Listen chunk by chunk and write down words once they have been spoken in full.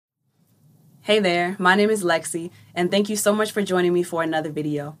Hey there, my name is Lexi, and thank you so much for joining me for another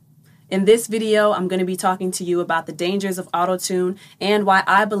video. In this video, I'm going to be talking to you about the dangers of auto-tune and why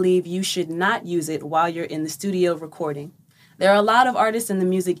I believe you should not use it while you're in the studio recording. There are a lot of artists in the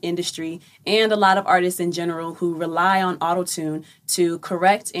music industry and a lot of artists in general who rely on auto-tune to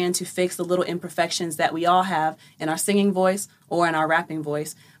correct and to fix the little imperfections that we all have in our singing voice or in our rapping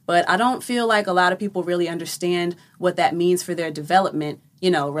voice. But I don't feel like a lot of people really understand what that means for their development,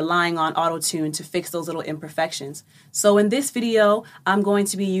 relying on auto-tune to fix those little imperfections. So in this video, I'm going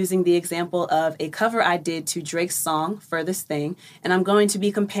to be using the example of a cover I did to Drake's song, Furthest Thing, and I'm going to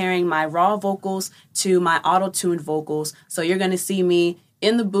be comparing my raw vocals to my auto-tuned vocals. So you're going to see me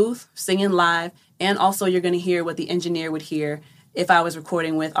in the booth singing live, and also you're going to hear what the engineer would hear if I was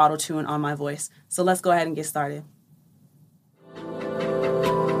recording with auto-tune on my voice. So let's go ahead and get started.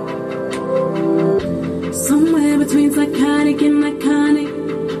 Somewhere between psychotic and iconic.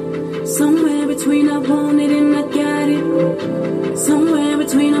 Somewhere between I want it and I got it. Somewhere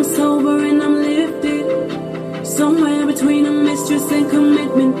between I'm sober and I'm lifted. Somewhere between a mistress and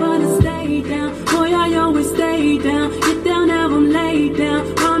commitment, but I stay down. Boy, I always stay down. Get down, have 'em laid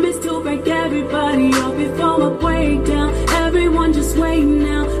down. Promise to break everybody up before I break down. Everyone just wait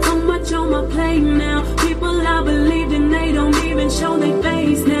now. So much on my plate now. People I believed in, they don't even show their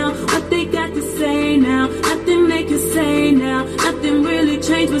face now. What they got to say now? Nothing they can say now. Nothing really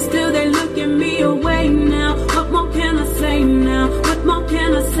changed, but still they look at me away now. What more can I say now? What more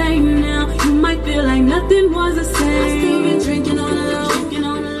can I say now? You might feel like nothing was the same. I still been drinking on the low, drinking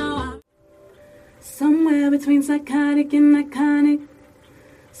on the low. Somewhere between psychotic and iconic.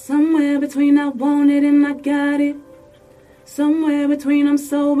 Somewhere between I want it and I got it. Somewhere between I'm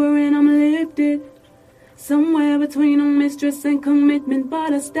sober and I'm lifted. Somewhere between a mistress and commitment,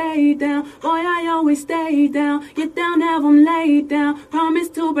 but I stay down. Boy, I always stay down. Get down, have 'em laid down. Promise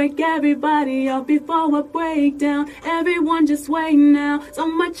to break everybody up before I break down. Everyone just wait now. So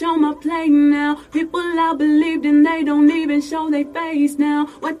much on my plate now. People I believed in, they don't even show their face now.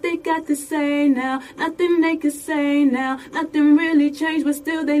 What they got to say now? Nothing they can say now. Nothing really changed, but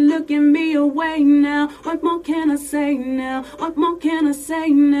still they look at me away now. What more can I say now? What more can I say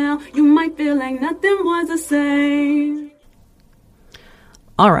now? You might feel like nothing was the same.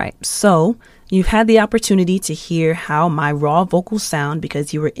 All right, so you've had the opportunity to hear how my raw vocals sound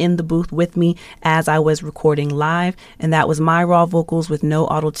because you were in the booth with me as I was recording live, and that was my raw vocals with no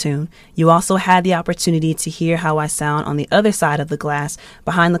auto-tune. You also had the opportunity to hear how I sound on the other side of the glass,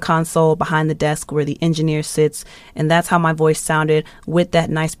 behind the console, behind the desk where the engineer sits, and that's how my voice sounded with that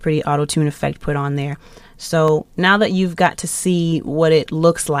nice pretty auto-tune effect put on there. So now that you've got to see what it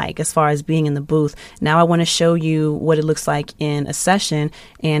looks like as far as being in the booth, now I want to show you what it looks like in a session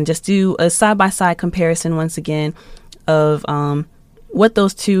and just do a side-by-side comparison once again of what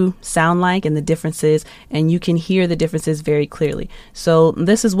those two sound like and the differences, and you can hear the differences very clearly. So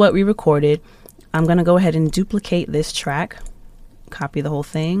this is what we recorded. I'm going to go ahead and duplicate this track, copy the whole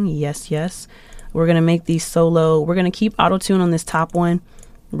thing. Yes, yes. We're going to make these solo. We're going to keep auto-tune on this top one.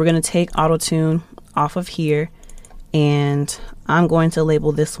 We're going to take auto-tune off of here, and I'm going to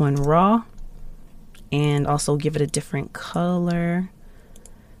label this one raw and also give it a different color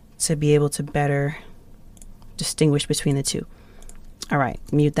to be able to better distinguish between the two. All right,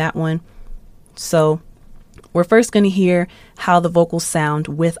 mute that one. So we're first going to hear how the vocals sound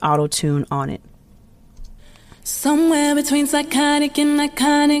with auto-tune on it. Somewhere between psychotic and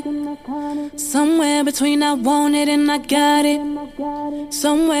iconic. Somewhere between I want it and I got it.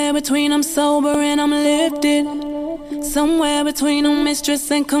 Somewhere between I'm sober and I'm lifted. Somewhere between a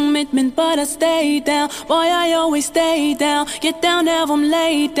mistress and commitment, but I stay down. Boy, I always stay down. Get down, have 'em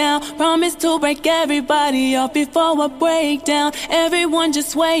laid down. Promise to break everybody up before I break down. Everyone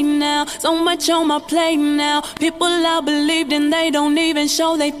just wait now. So much on my plate now. People I believed in, they don't even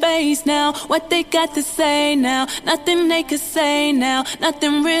show their face now. What they got to say now? Nothing they could say now.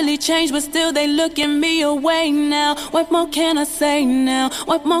 Nothing really changed, but still they look at me away now. What more can I say now?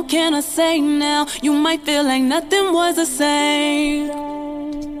 What more can I say now? You might feel like nothing was the same.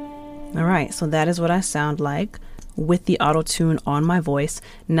 All right, so that is what I sound like with the auto-tune on my voice.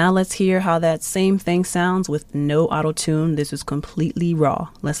 Now let's hear how that same thing sounds with no auto-tune. This is completely raw.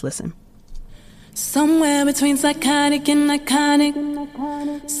 Let's listen. Somewhere between psychotic and iconic.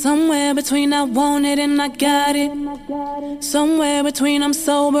 Somewhere between I want it and I got it. Somewhere between I'm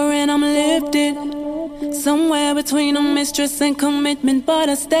sober and I'm lifted. Somewhere between a mistress and commitment, but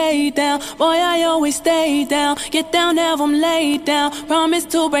I stay down. Boy, I always stay down. Get down, have 'em laid down. Promise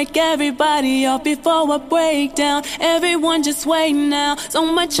to break everybody up before I break down. Everyone just wait now.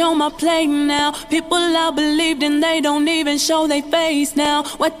 So much on my plate now. People I believed in, they don't even show their face now.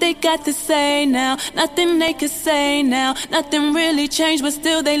 What they got to say now? Nothing they could say now. Nothing really changed, but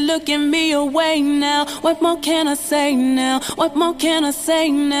still they looking me away now. What more can I say now? What more can I say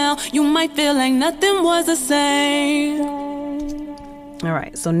now? You might feel like nothing was the same. All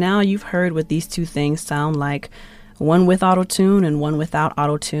right, so now you've heard what these two things sound like, one with auto-tune and one without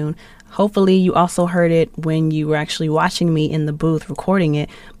auto-tune. Hopefully you also heard it when you were actually watching me in the booth recording it,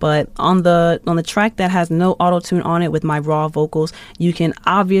 but on the track that has no auto-tune on it with my raw vocals, you can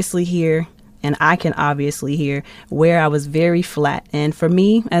obviously hear, and I can obviously hear, where I was very flat. And for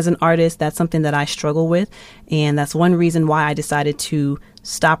me as an artist, that's something that I struggle with, and that's one reason why I decided to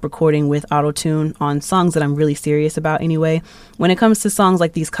stop recording with auto-tune on songs that I'm really serious about anyway. When it comes to songs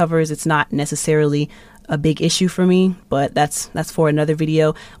like these covers, it's not necessarily a big issue for me, but that's for another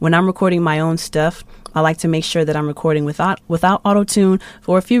video. When I'm recording my own stuff, I like to make sure that I'm recording without auto-tune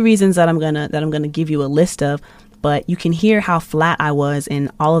for a few reasons that I'm gonna give you a list of. But you can hear how flat I was in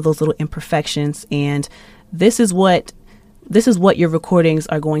all of those little imperfections, and this is what your recordings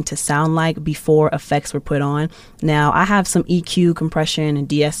are going to sound like before effects were put on. Now, I have some EQ, compression, and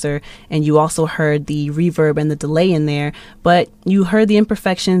de-esser, and you also heard the reverb and the delay in there, but you heard the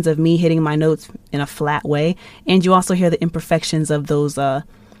imperfections of me hitting my notes in a flat way, and you also hear the imperfections of those, I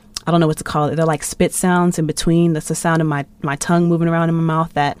don't know what to call it, they're like spit sounds in between. That's the sound of my tongue moving around in my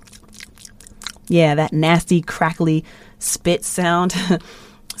mouth, that nasty, crackly spit sound.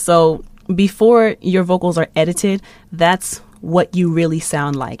 So before your vocals are edited, that's what you really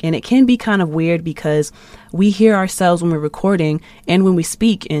sound like. And it can be kind of weird because we hear ourselves when we're recording, and when we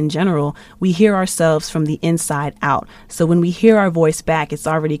speak in general, we hear ourselves from the inside out. So when we hear our voice back, it's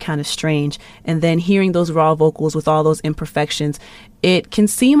already kind of strange. And then hearing those raw vocals with all those imperfections, it can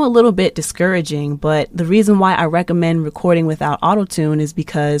seem a little bit discouraging. But the reason why I recommend recording without auto-tune is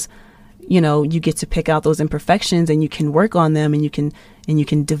because, you know, you get to pick out those imperfections and you can work on them, and you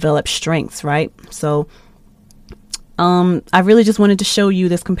can develop strengths, right? So I really just wanted to show you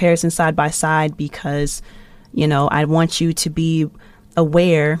this comparison side by side because, you know, I want you to be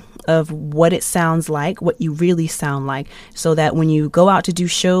aware of what it sounds like, what you really sound like, so that when you go out to do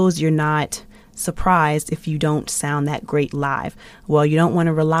shows, you're not surprised if you don't sound that great live. Well, you don't want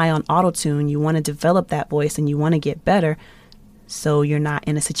to rely on auto-tune. You want to develop that voice and you want to get better. So you're not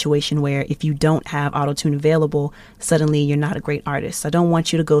in a situation where if you don't have auto-tune available, suddenly you're not a great artist. I don't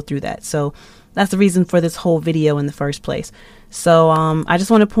want you to go through that. So that's the reason for this whole video in the first place. So I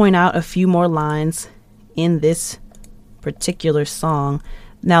just want to point out a few more lines in this particular song.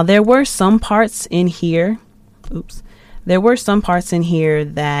 Now, there were some parts in here. There were some parts in here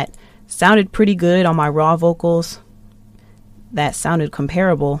that sounded pretty good on my raw vocals, that sounded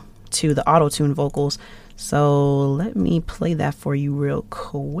comparable to the auto-tune vocals. So let me play that for you real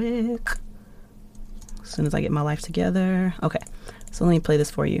quick as soon as I get my life together. Okay, so let me play this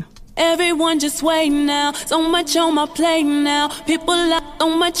for you. Everyone just wait now. So much on my plate now. People are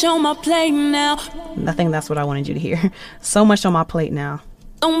so much on my plate now. I think that's what I wanted you to hear. So much on my plate now.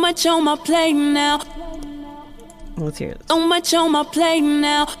 So much on my plate now. Let's hear this. So much on my plate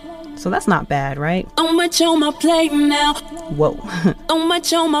now. So that's not bad, right? So much on my plate now. Whoa. So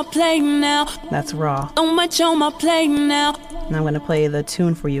much on my plate now. That's raw. So much on my plate now. And I'm going to play the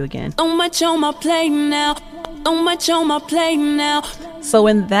tune for you again. So much on my plate now. So much on my plate now. So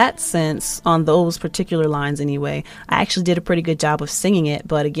in that sense, on those particular lines anyway, I actually did a pretty good job of singing it.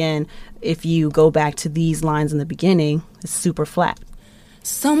 But again, if you go back to these lines in the beginning, it's super flat.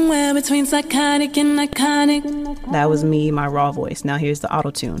 Somewhere between psychotic and iconic. That was me, my raw voice. Now here's the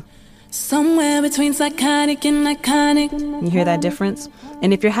auto-tune. Somewhere between psychotic and iconic. You hear that difference?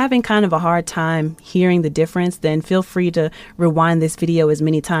 And if you're having kind of a hard time hearing the difference, then feel free to rewind this video as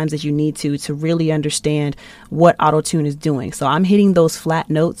many times as you need to really understand what auto-tune is doing. So I'm hitting those flat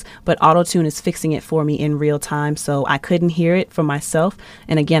notes, but auto-tune is fixing it for me in real time. So I couldn't hear it for myself.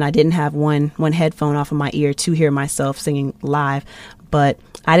 And again, I didn't have one headphone off of my ear to hear myself singing live. But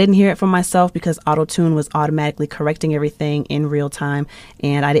I didn't hear it from myself because auto-tune was automatically correcting everything in real time,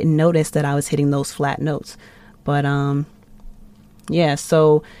 and I didn't notice that I was hitting those flat notes. But yeah,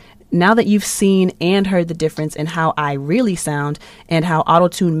 so now that you've seen and heard the difference in how I really sound and how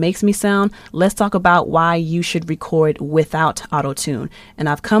auto-tune makes me sound, let's talk about why you should record without auto-tune. And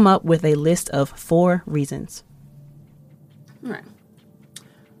I've come up with a list of 4 reasons. All right.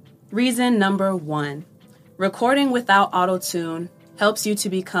 Reason number 1, recording without auto-tune helps you to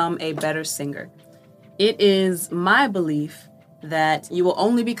become a better singer. It is my belief that you will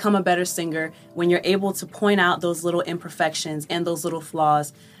only become a better singer when you're able to point out those little imperfections and those little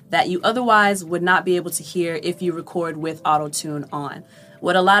flaws that you otherwise would not be able to hear if you record with auto-tune on.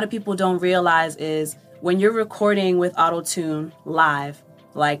 What a lot of people don't realize is when you're recording with auto-tune live,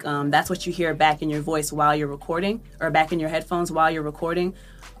 like that's what you hear back in your voice while you're recording, or back in your headphones while you're recording,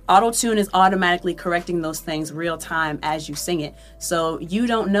 auto-tune is automatically correcting those things real time as you sing it. So you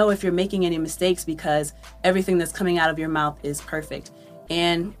don't know if you're making any mistakes because everything that's coming out of your mouth is perfect.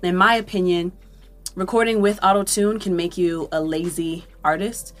 And in my opinion, recording with auto-tune can make you a lazy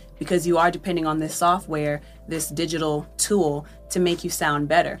artist because you are depending on this software, this digital tool, to make you sound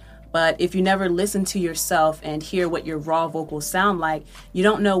better. But if you never listen to yourself and hear what your raw vocals sound like, you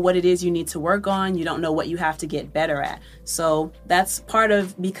don't know what it is you need to work on. You don't know what you have to get better at. So that's part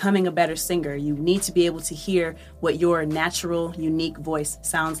of becoming a better singer. You need to be able to hear what your natural, unique voice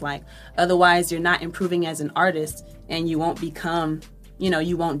sounds like. Otherwise, you're not improving as an artist and you won't become,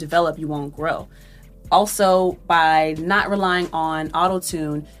 you won't develop, you won't grow. Also, by not relying on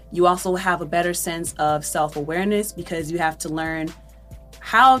auto-tune, you also have a better sense of self-awareness because you have to learn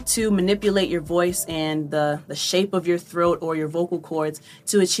how to manipulate your voice and the shape of your throat or your vocal cords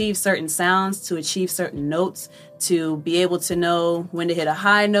to achieve certain sounds, to achieve certain notes, to be able to know when to hit a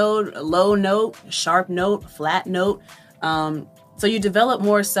high note, a low note, a sharp note, a flat note. So you develop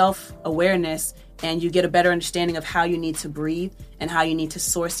more self-awareness and you get a better understanding of how you need to breathe and how you need to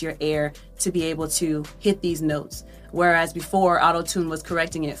source your air to be able to hit these notes. Whereas before, auto-tune was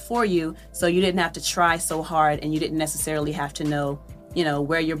correcting it for you, so you didn't have to try so hard and you didn't necessarily have to know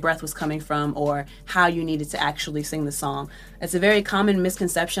where your breath was coming from or how you needed to actually sing the song. It's a very common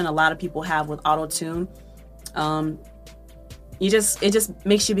misconception a lot of people have with auto-tune. It just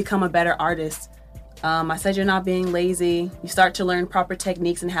makes you become a better artist. I said you're not being lazy. You start to learn proper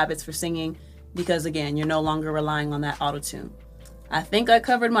techniques and habits for singing because, again, you're no longer relying on that auto-tune. I think I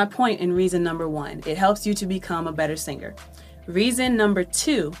covered my point in reason number 1. It helps you to become a better singer. Reason number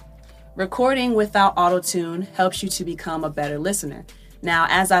 2, recording without auto-tune helps you to become a better listener. Now,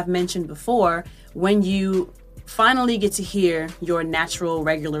 as I've mentioned before, when you finally get to hear your natural,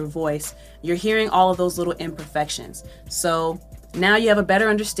 regular voice, you're hearing all of those little imperfections. So now you have a better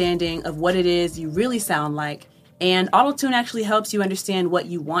understanding of what it is you really sound like, and auto-tune actually helps you understand what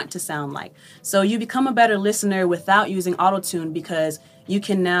you want to sound like. So you become a better listener without using auto-tune because you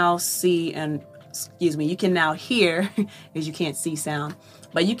can now you can now hear, because you can't see sound,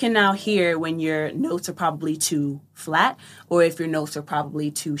 but you can now hear when your notes are probably too flat or if your notes are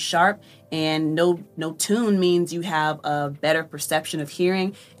probably too sharp. And no tune means you have a better perception of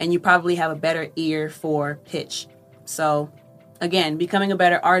hearing and you probably have a better ear for pitch. So again, becoming a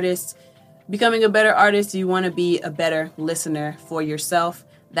better artist, you want to be a better listener for yourself.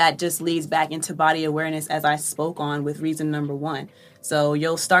 That just leads back into body awareness, as I spoke on with reason number 1. So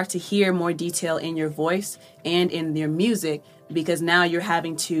you'll start to hear more detail in your voice and in your music because now you're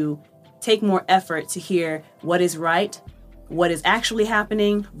having to take more effort to hear what is right, what is actually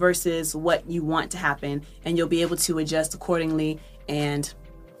happening versus what you want to happen. And you'll be able to adjust accordingly and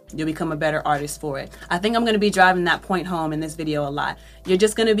you'll become a better artist for it. I think I'm going to be driving that point home in this video a lot. You're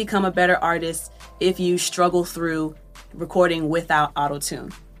just going to become a better artist if you struggle through recording without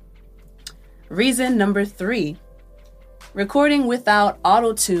auto-tune. Reason number 3, recording without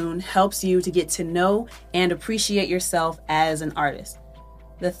auto-tune helps you to get to know and appreciate yourself as an artist.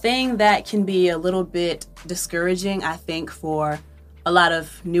 The thing that can be a little bit discouraging, I think, for a lot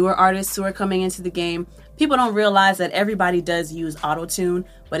of newer artists who are coming into the game, people don't realize that everybody does use auto-tune,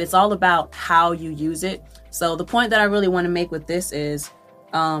 but it's all about how you use it. So the point that I really want to make with this is,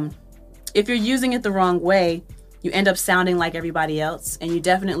 if you're using it the wrong way, you end up sounding like everybody else, and you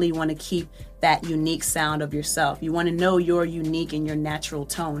definitely want to keep that unique sound of yourself. You want to know your unique and your natural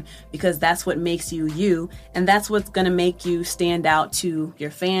tone because that's what makes you you, and that's what's going to make you stand out to your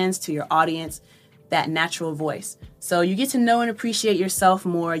fans, to your audience, that natural voice. So you get to know and appreciate yourself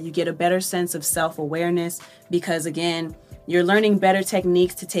more. You get a better sense of self-awareness because, again, you're learning better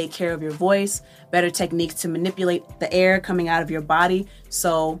techniques to take care of your voice, better techniques to manipulate the air coming out of your body.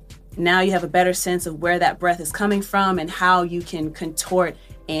 So now you have a better sense of where that breath is coming from and how you can contort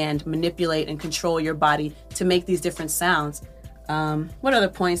and manipulate and control your body to make these different sounds. What other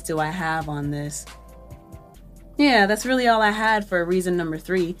points do I have on this? Yeah, that's really all I had for reason number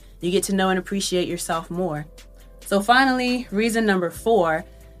 3. You get to know and appreciate yourself more. So finally, reason number 4,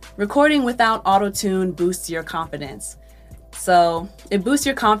 recording without auto-tune boosts your confidence. So it boosts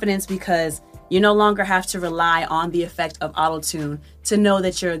your confidence because you no longer have to rely on the effect of auto-tune to know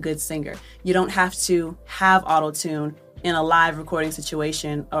that you're a good singer. You don't have to have auto-tune in a live recording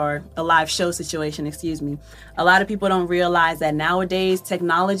situation or a live show situation, excuse me. A lot of people don't realize that nowadays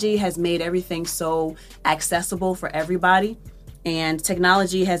technology has made everything so accessible for everybody. And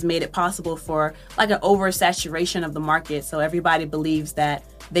technology has made it possible for like an oversaturation of the market. So everybody believes that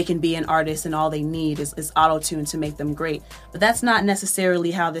they can be an artist and all they need is auto-tune to make them great. But that's not necessarily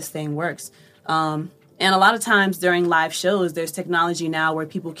how this thing works. And a lot of times during live shows, there's technology now where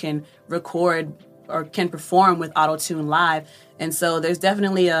people can record or can perform with auto-tune live. And so there's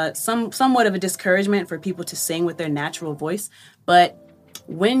definitely somewhat of a discouragement for people to sing with their natural voice. But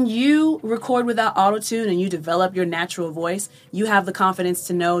when you record without auto-tune and you develop your natural voice, you have the confidence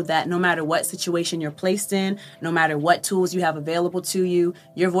to know that no matter what situation you're placed in, no matter what tools you have available to you,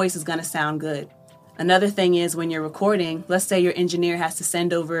 your voice is going to sound good. Another thing is when you're recording, let's say your engineer has to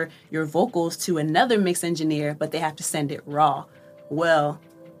send over your vocals to another mix engineer, but they have to send it raw. Well,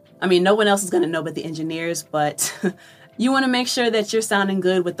 I mean, no one else is going to know but the engineers, but you want to make sure that you're sounding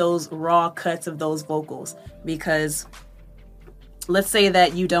good with those raw cuts of those vocals, because let's say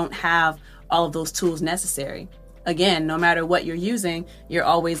that you don't have all of those tools necessary. Again, no matter what you're using, you're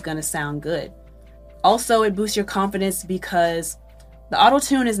always going to sound good. Also, it boosts your confidence because the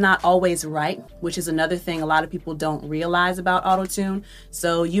auto-tune is not always right, which is another thing a lot of people don't realize about auto-tune.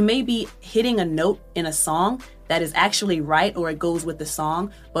 So you may be hitting a note in a song that is actually right or it goes with the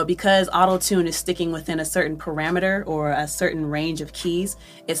song, but because auto-tune is sticking within a certain parameter or a certain range of keys,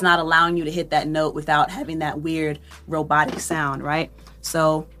 it's not allowing you to hit that note without having that weird robotic sound, right?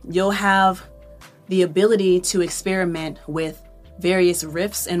 So you'll have the ability to experiment with various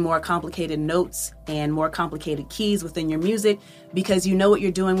riffs and more complicated notes and more complicated keys within your music because you know what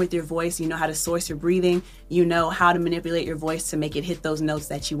you're doing with your voice, you know how to source your breathing, you know how to manipulate your voice to make it hit those notes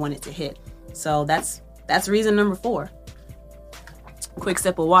that you want it to hit. So that's reason number 4. Quick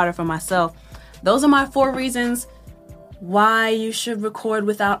sip of water for myself. Those are my 4 reasons why you should record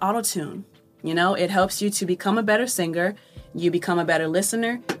without auto-tune. You know, it helps you to become a better singer, you become a better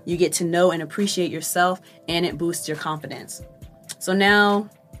listener, you get to know and appreciate yourself, and it boosts your confidence. So now,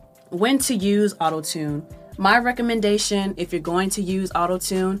 when to use auto-tune? My recommendation, if you're going to use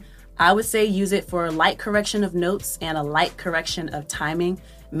auto-tune, I would say use it for a light correction of notes and a light correction of timing.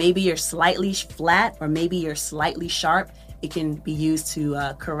 Maybe you're slightly flat or maybe you're slightly sharp. It can be used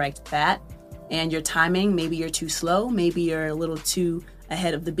to correct that. And your timing, maybe you're too slow, maybe you're a little too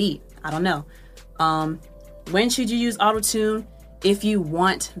ahead of the beat. I don't know. When should you use auto-tune? If you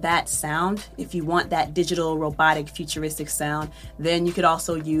want that sound, if you want that digital, robotic, futuristic sound, then you could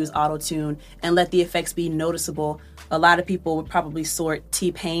also use auto-tune and let the effects be noticeable. A lot of people would probably sort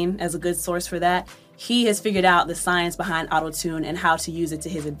T-Pain as a good source for that. He has figured out the science behind auto-tune and how to use it to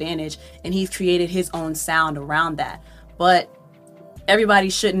his advantage, and he's created his own sound around that. But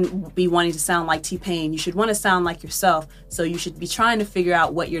everybody shouldn't be wanting to sound like T-Pain. You should want to sound like yourself, so you should be trying to figure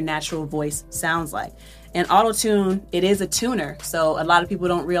out what your natural voice sounds like. And auto-tune, it is a tuner, so a lot of people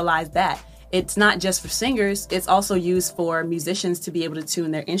don't realize that. It's not just for singers, it's also used for musicians to be able to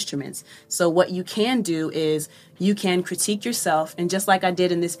tune their instruments. So what you can do is you can critique yourself, and just like I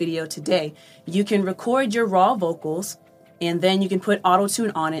did in this video today, you can record your raw vocals, and then you can put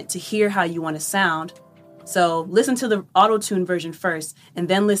auto-tune on it to hear how you want to sound. So listen to the auto-tune version first, and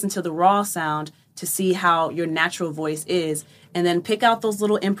then listen to the raw sound to see how your natural voice is, and then pick out those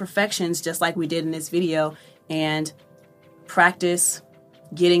little imperfections just like we did in this video and practice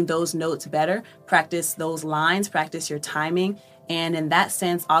getting those notes better, practice those lines, practice your timing, and in that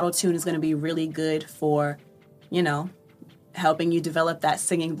sense, auto-tune is going to be really good for, you know, helping you develop that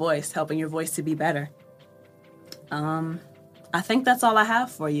singing voice, helping your voice to be better. I think that's all I have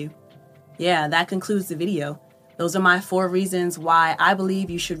for you. Yeah, that concludes the video. Those are my 4 reasons why I believe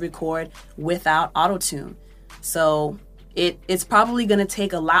you should record without auto-tune. So it's probably going to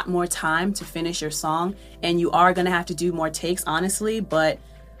take a lot more time to finish your song, and you are going to have to do more takes, honestly, but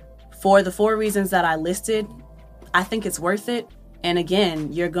for the 4 reasons that I listed, I think it's worth it. And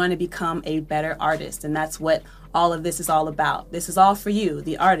again, you're going to become a better artist, and that's what all of this is all about. This is all for you,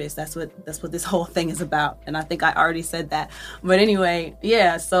 the artist. That's what this whole thing is about. And I think I already said that. But anyway,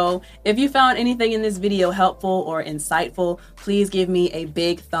 yeah, so if you found anything in this video helpful or insightful, please give me a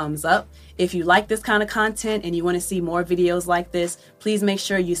big thumbs up. If you like this kind of content and you want to see more videos like this, please make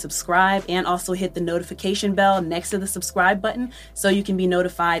sure you subscribe and also hit the notification bell next to the subscribe button so you can be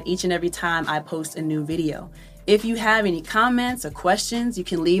notified each and every time I post a new video. If you have any comments or questions, you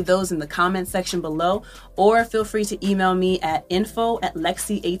can leave those in the comment section below, or feel free to email me at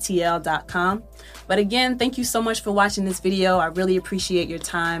info@lexiatl.com. But again, thank you so much for watching this video. I really appreciate your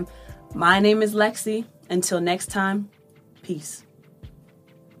time. My name is Lexi. Until next time, peace.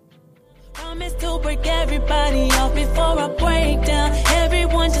 Promise to break everybody off before I break down.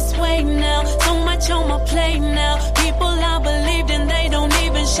 Everyone just wait now. So much on my plate now. People I believed in, they don't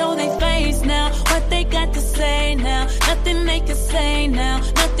even show their face now. What they got to say now? Nothing they can say now.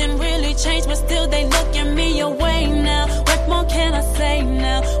 Nothing really changed, but still they look at me away now. What more can I say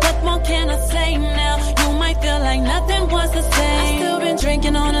now? What more can I say now? You might feel like nothing was the same. I still been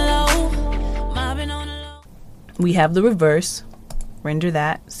drinking on the low, mobbing on the low. We have the reverse. Render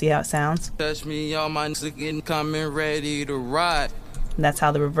that. See how it sounds. Touch me on my nigga coming ready to ride. That's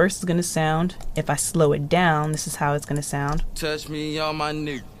how the reverse is going to sound. If I slow it down, this is how it's going to sound. Touch me on my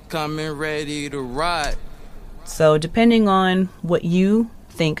nigga coming ready to ride. So depending on what you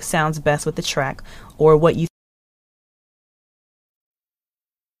think sounds best with the track, or what you